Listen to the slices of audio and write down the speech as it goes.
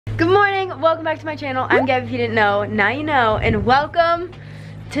Good morning, welcome back to my channel. I'm Gabi, if you didn't know, now you know, and welcome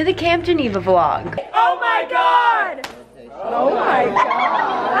to the Camp Geneva vlog. Oh my god! Oh my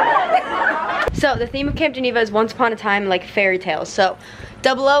god! So the theme of Camp Geneva is once upon a time like fairy tales. So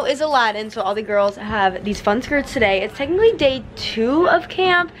Double O is Aladdin, so all the girls have these fun skirts today. It's technically day 2 of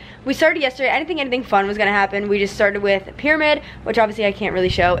camp. We started yesterday. I didn't think anything fun was gonna happen. We just started with Pyramid, which obviously I can't really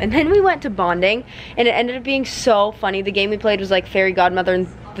show, and then we went to bonding, and it ended up being so funny. The game we played was like Fairy Godmother and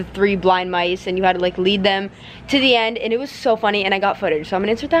the 3 blind mice, and you had to like lead them to the end, and it was so funny, and I got footage, so I'm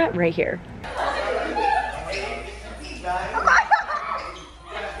gonna insert that right here.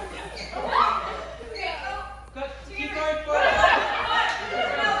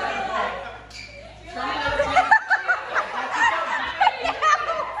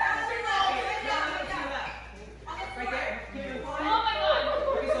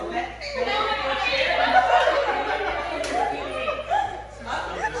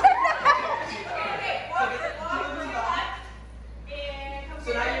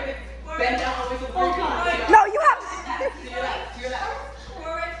 No, you have to your left, to your left.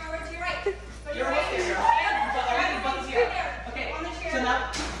 Forward, to your right. Your right here. Okay, so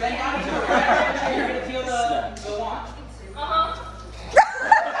now bend down to your right. You're gonna feel the wand.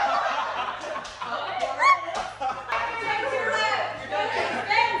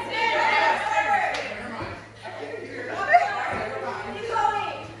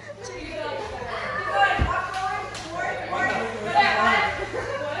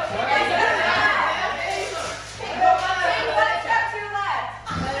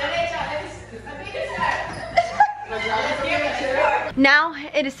 Now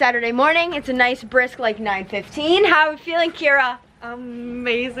it is Saturday morning. It's a nice brisk like 9:15. How are we feeling, Kira?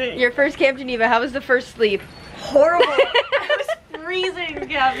 amazing. Your first Camp Geneva. How was the first sleep? Horrible. I was freezing,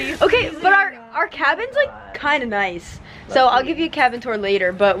 Gabby. Okay, but our cabin's like kind of nice. So I'll give you a cabin tour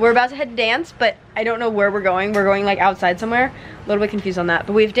later, but we're about to head to dance, but I don't know where we're going. We're going like outside somewhere. A little bit confused on that.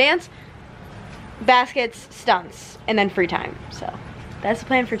 But we have dance, baskets, stunts, and then free time. So that's the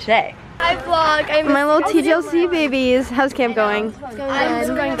plan for today. Hi vlog. I'm My little TGLC babies. How's camp going? It's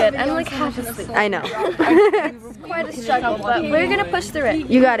going good. I'm like half asleep. I know. It's quite a struggle, but we're gonna push through it.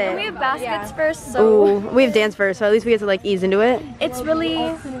 You got it. We have baskets first, so Ooh, we have dance first, so at least we get to like ease into it. it's really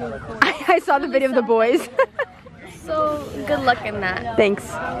I saw the video of the boys. so good luck in that. Thanks.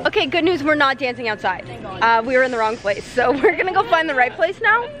 Okay, good news, we're not dancing outside. We were in the wrong place, so we're gonna go find the right place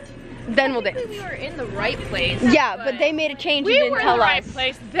now. Then we'll dance. We were in the right place. Yeah, but they made a change and didn't tell us. We were in the right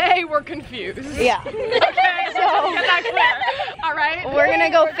place. They were confused. Yeah. Okay, so get that clear. All right. We're gonna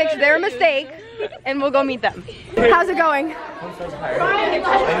go fix their mistake, and we'll go meet them. How's it going?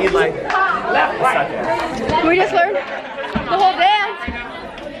 I need like a second. We just learned the whole dance.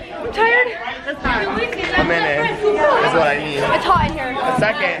 I'm tired. A minute is what I need. It's hot in here. A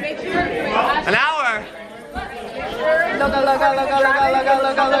second. An hour.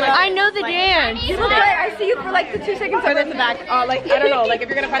 I know the dance. I see you for like the 2 seconds I'm in the back. Like I don't know. Like if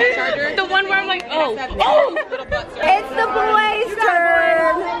you're gonna find a charger. The one where I'm like, oh. It's the boys'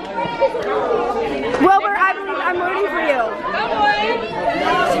 turn. Wilbur, I'm rooting for you. Go boy.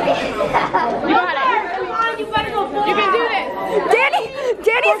 You got it. Come on, you better go forward. You can do this.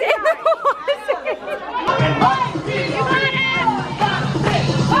 Danny's in the water. You got it.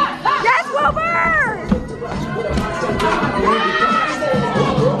 Yes, Wilbur.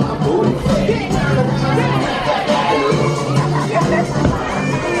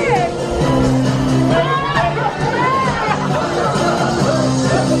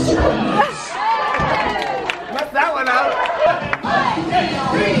 Mess that one up.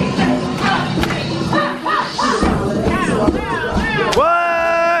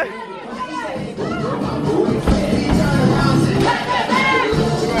 What?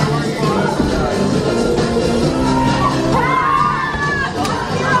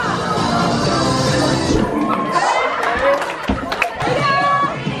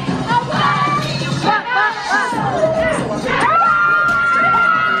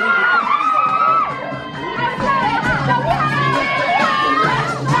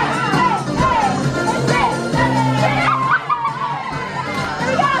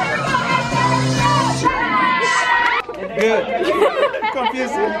 Good.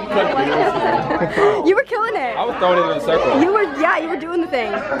 Confusing. You were killing it. I was throwing it in a circle. You were doing the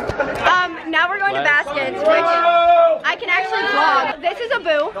thing. Now we're going to baskets, which I can actually vlog. This is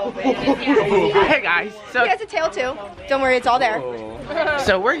Abu. Hey guys, so He has a tail too. Don't worry, it's all there.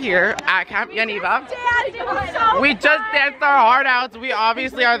 So we're here at Camp Geneva. We just danced our heart out. We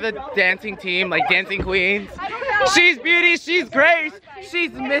obviously are the dancing team, like dancing queens. She's beauty, she's grace,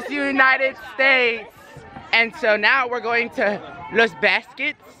 she's Miss United States. And so now we're going to los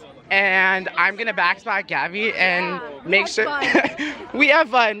baskets, and I'm gonna backspot Gabi and make sure we have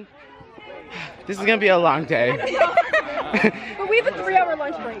fun. This is gonna be a long day. But we have a 3-hour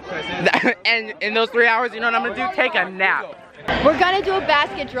lunch break. And in those 3 hours, you know what I'm gonna do? Take a nap. We're gonna do a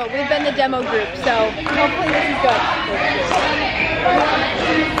basket drill. We've been the demo group, so hopefully this is good.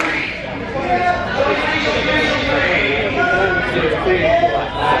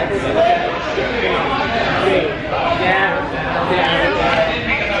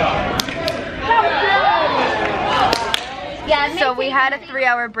 So we had a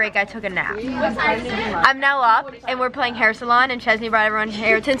 3-hour break. I took a nap. I'm now up, and we're playing hair salon, and Chesney brought everyone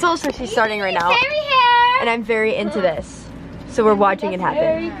hair tinsel, so she's starting right now. And I'm very into this. So we're watching it happen.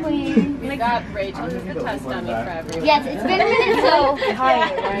 Very clean. We got Rachel did the test dummy for everyone. Yes, it's been a minute, so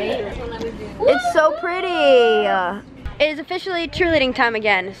It's so pretty. It is officially cheerleading time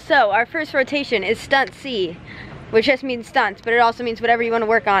again. So our first rotation is stunt C, which just means stunts, but it also means whatever you want to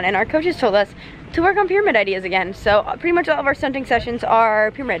work on. And our coaches told us to work on pyramid ideas again. So pretty much all of our stunting sessions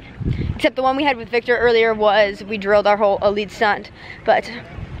are pyramid. Except the one we had with Victor earlier was we drilled our whole elite stunt, but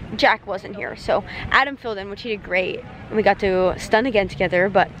Jack wasn't here. So Adam filled in, which he did great. And we got to stunt again together,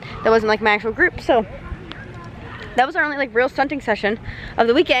 but that wasn't like my actual group. So that was our only like real stunting session of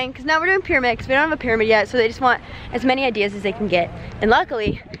the weekend, because now we're doing pyramid because we don't have a pyramid yet, so they just want as many ideas as they can get. And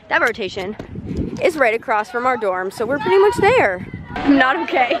luckily, that rotation is right across from our dorm, so we're pretty much there. I'm not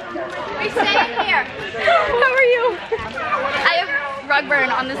okay. we're staying here. How are you? I have rug burn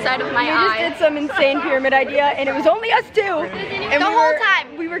on the side of my We eye. just did some insane pyramid idea, and it was only us two. And The whole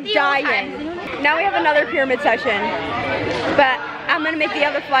time. We were The whole dying. Now we have another pyramid session, but I'm gonna make the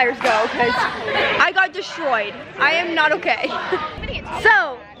other flyers go because I got destroyed. I am not okay.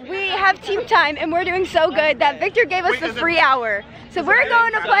 So we have team time, and we're doing so good that Victor gave us the free hour. So we're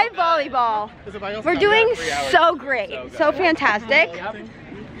going to play volleyball. We're doing so great, so fantastic.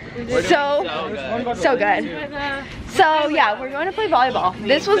 So good. So yeah, we're going to play volleyball.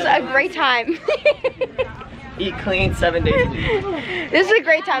 This was a great time. Eat clean 7 days a week. This was a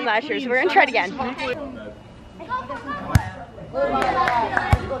great time last year, so we're gonna try it again.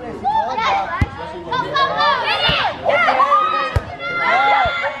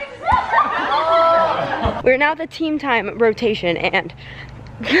 We're now at the team time rotation, and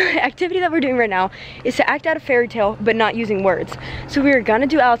the activity that we're doing right now is to act out a fairy tale but not using words. So we were gonna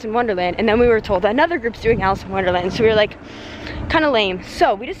do Alice in Wonderland, and then we were told that another group's doing Alice in Wonderland, so we were like kind of lame.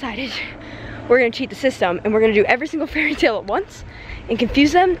 So we decided we're gonna cheat the system, and we're gonna do every single fairy tale at once and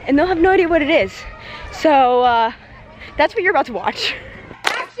confuse them, and they'll have no idea what it is. So that's what you're about to watch.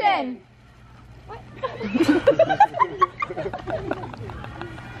 Action!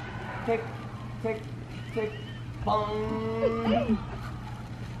 Tick, tick, tick, bong.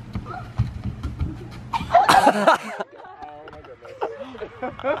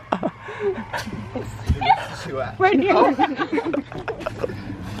 Right here.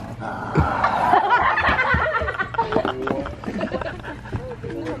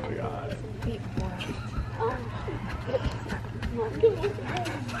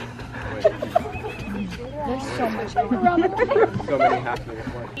 There's so much. So many happening at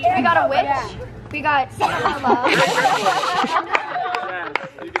once. We got a witch. We got Cinderella.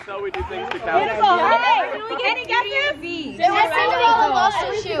 You can tell we do things to count. Cinderella lost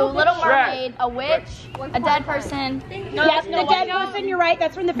her shoe. Little Mermaid. A witch. A dead person. Yes, the dead person, you're right.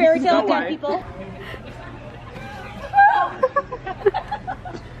 That's from the fairy tale of dead people.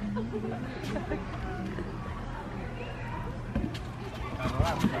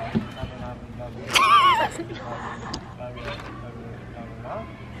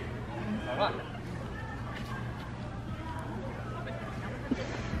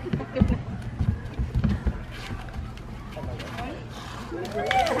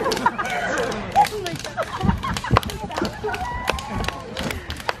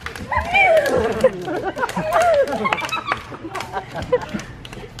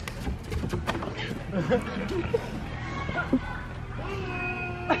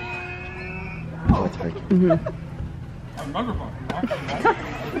 Oh, it's hard.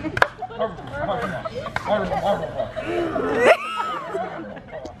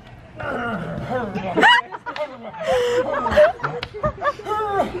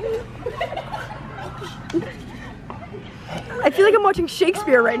 I feel like I'm watching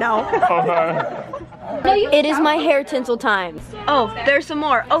Shakespeare right now. It is my hair tinsel time. Oh, there's some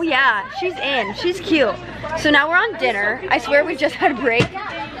more. Oh yeah, she's in. She's cute. So now we're on dinner. I swear we just had a break.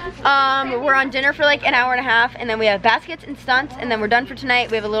 We're on dinner for like an hour and a half, and then we have baskets and stunts, and then we're done for tonight.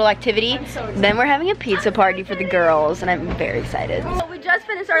 We have a little activity. Then we're having a pizza party for the girls, and I'm very excited. So we just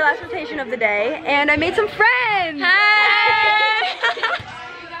finished our last rotation of the day, and I made some friends. Hi!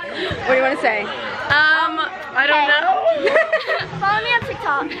 What do you want to say? I don't know. Follow me on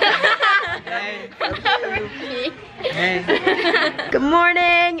TikTok. Good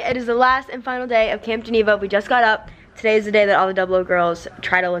morning. It is the last and final day of Camp Geneva. We just got up. Today is the day that all the Double O girls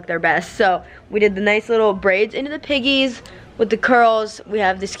try to look their best. So we did the nice little braids into the piggies with the curls. We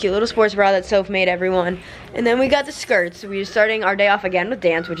have this cute little sports bra that Soph made everyone. And then we got the skirts. We're starting our day off again with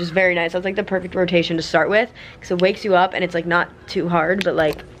dance, which is very nice. That's like the perfect rotation to start with because it wakes you up and it's like not too hard, but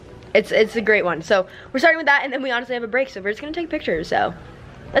like it's a great one. So we're starting with that, and then we honestly have a break, so we're just gonna take pictures. So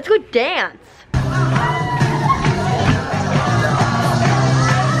let's go dance.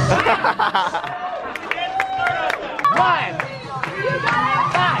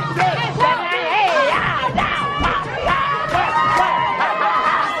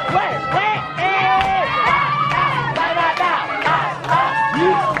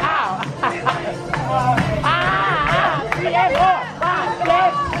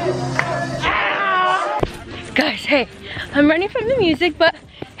 Guys, hey, I'm running from the music, but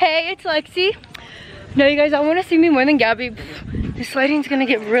hey, it's Lexi. No, you guys don't want to see me more than Gabby. This lighting's gonna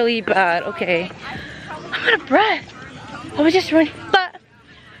get really bad, okay? I'm out of breath. I was just running, but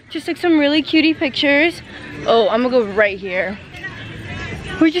just took some really cutie pictures. Oh, I'm gonna go right here.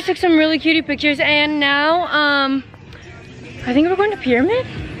 We just took some really cutie pictures, and now, I think we're going to Pyramid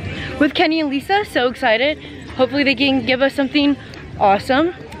with Kenny and Lisa. So excited. Hopefully they can give us something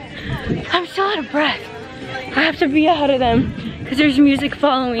awesome. I'm still out of breath. I have to be ahead of them because there's music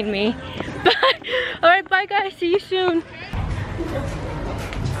following me. But, all right, bye guys, see you soon.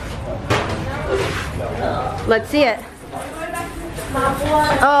 Let's see it.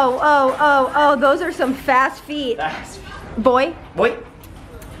 Oh, those are some fast feet. Boy.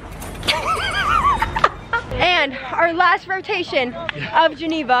 And our last rotation of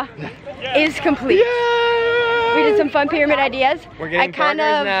Geneva is complete. Yay! We did some fun pyramid ideas. We're getting burgers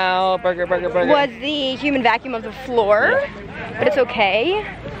now. Burger. Was the human vacuum of the floor, but it's okay.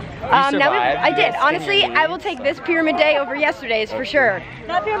 Now I did. Honestly, I will take this pyramid day over yesterday's for sure.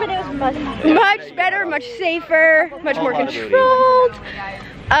 That pyramid day was Much better, much safer, much more controlled.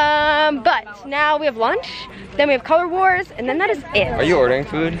 But now we have lunch, then we have color wars, and then that is it. Are you ordering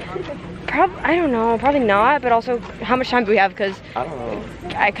food? I don't know, probably not, but also how much time do we have, because I don't know.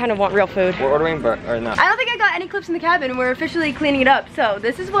 I kind of want real food. We're ordering or not. I don't think I got any clips in the cabin. We're officially cleaning it up. So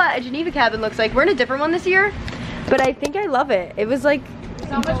this is what a Geneva cabin looks like. We're in a different one this year, but I think I love it. It was like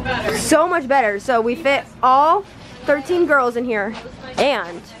so much better. So we fit all 13 girls in here,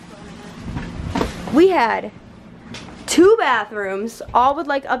 and we had 2 bathrooms, all with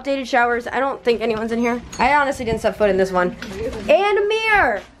like updated showers. I don't think anyone's in here. I honestly didn't set foot in this one. And a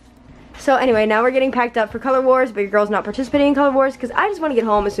mirror. So anyway, now we're getting packed up for Color Wars, but your girl's not participating in Color Wars because I just want to get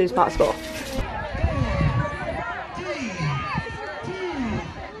home as soon as possible.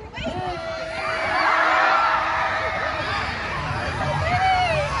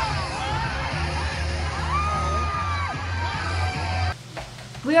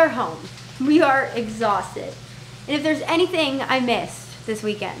 We are home. We are exhausted. And if there's anything I missed this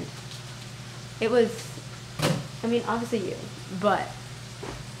weekend, it was, I mean, obviously you, but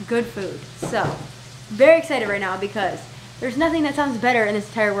good food. So, very excited right now because there's nothing that sounds better in this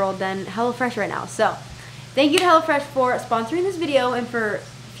entire world than HelloFresh right now. So, thank you to HelloFresh for sponsoring this video and for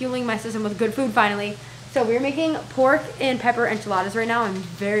fueling my system with good food finally. So, we're making pork and pepper enchiladas right now. I'm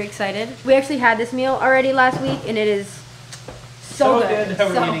very excited. We actually had this meal already last week and it is so good.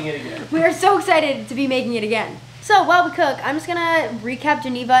 We're eating it again. We are so excited to be making it again. So while we cook, I'm just gonna recap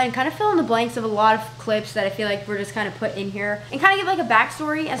Geneva and kind of fill in the blanks of a lot of clips that I feel like we're just kind of put in here and kind of give like a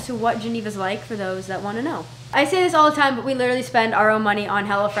backstory as to what Geneva's like for those that want to know. I say this all the time, but we literally spend our own money on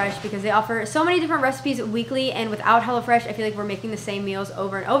HelloFresh because they offer so many different recipes weekly, and without HelloFresh, I feel like we're making the same meals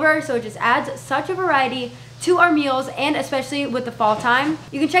over and over, so it just adds such a variety to our meals, and especially with the fall time.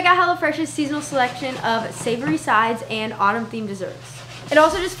 You can check out HelloFresh's seasonal selection of savory sides and autumn-themed desserts. It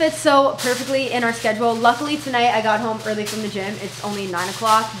also just fits so perfectly in our schedule. Luckily tonight I got home early from the gym. It's only 9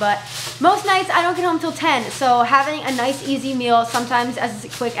 o'clock, but most nights I don't get home till 10. So having a nice easy meal, sometimes as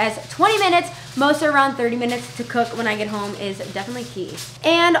quick as 20 minutes, most are around 30 minutes to cook when I get home, is definitely key.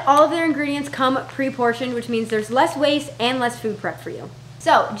 And all of their ingredients come pre-portioned, which means there's less waste and less food prep for you.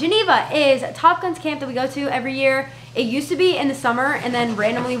 So Geneva is Top Gun's camp that we go to every year. It used to be in the summer, and then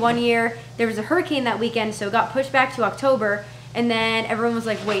randomly one year there was a hurricane that weekend, so it got pushed back to October. And then everyone was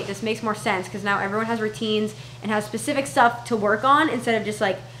like, wait, this makes more sense because now everyone has routines and has specific stuff to work on instead of just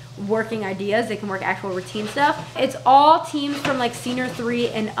like working ideas. They can work actual routine stuff. It's all teams from like senior 3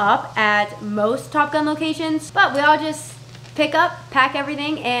 and up at most Top Gun locations, but we all just pick up, pack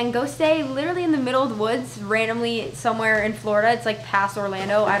everything, and go stay literally in the middle of the woods, randomly somewhere in Florida. It's like past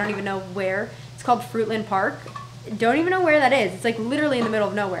Orlando. I don't even know where. It's called Fruitland Park. Don't even know where that is. It's like literally in the middle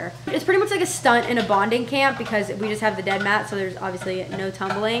of nowhere. It's pretty much like a stunt in a bonding camp because we just have the dead mat, so there's obviously no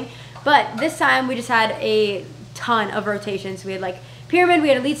tumbling. But this time we just had a ton of rotations. We had like pyramid, we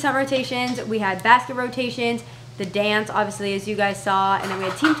had elite stunt rotations, we had basket rotations, the dance, obviously, as you guys saw, and then we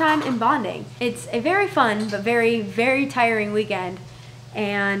had team time and bonding. It's a very fun but very, very tiring weekend,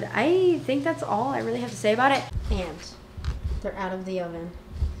 and I think that's all I really have to say about it. And they're out of the oven.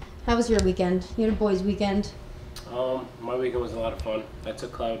 How was your weekend? You had a boys' weekend? My weekend was a lot of fun. I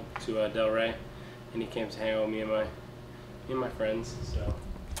took Cloud to Delray, and he came to hang out with me and my friends. So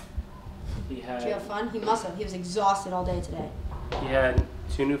he had. Did you have fun? He must have. He was exhausted all day today. He had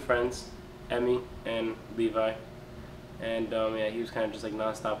 2 new friends, Emmy and Levi, and yeah, he was kind of just like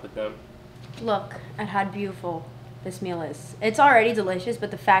nonstop with them. Look at how beautiful this meal is. It's already delicious,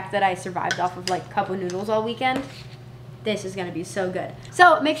 but the fact that I survived off of like cup of noodles all weekend, this is gonna be so good.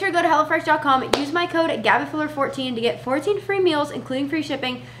 So make sure to go to HelloFresh.com, use my code GabiFuller14 to get 14 free meals, including free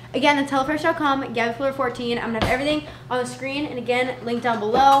shipping. Again, that's HelloFresh.com, GabiFuller14. I'm gonna have everything on the screen, and again, link down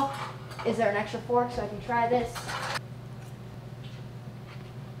below. Is there an extra fork so I can try this?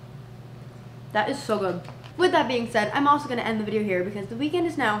 That is so good. With that being said, I'm also gonna end the video here because the weekend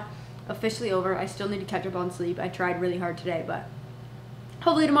is now officially over. I still need to catch up on sleep. I tried really hard today, but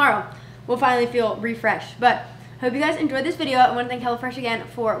hopefully tomorrow we'll finally feel refreshed. But hope you guys enjoyed this video. I want to thank HelloFresh again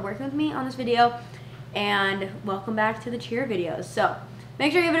for working with me on this video, and welcome back to the cheer videos. So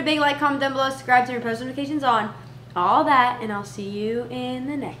make sure you give it a big like, comment down below, subscribe, turn your post notifications on, all that, and I'll see you in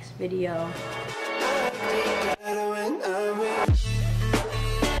the next video.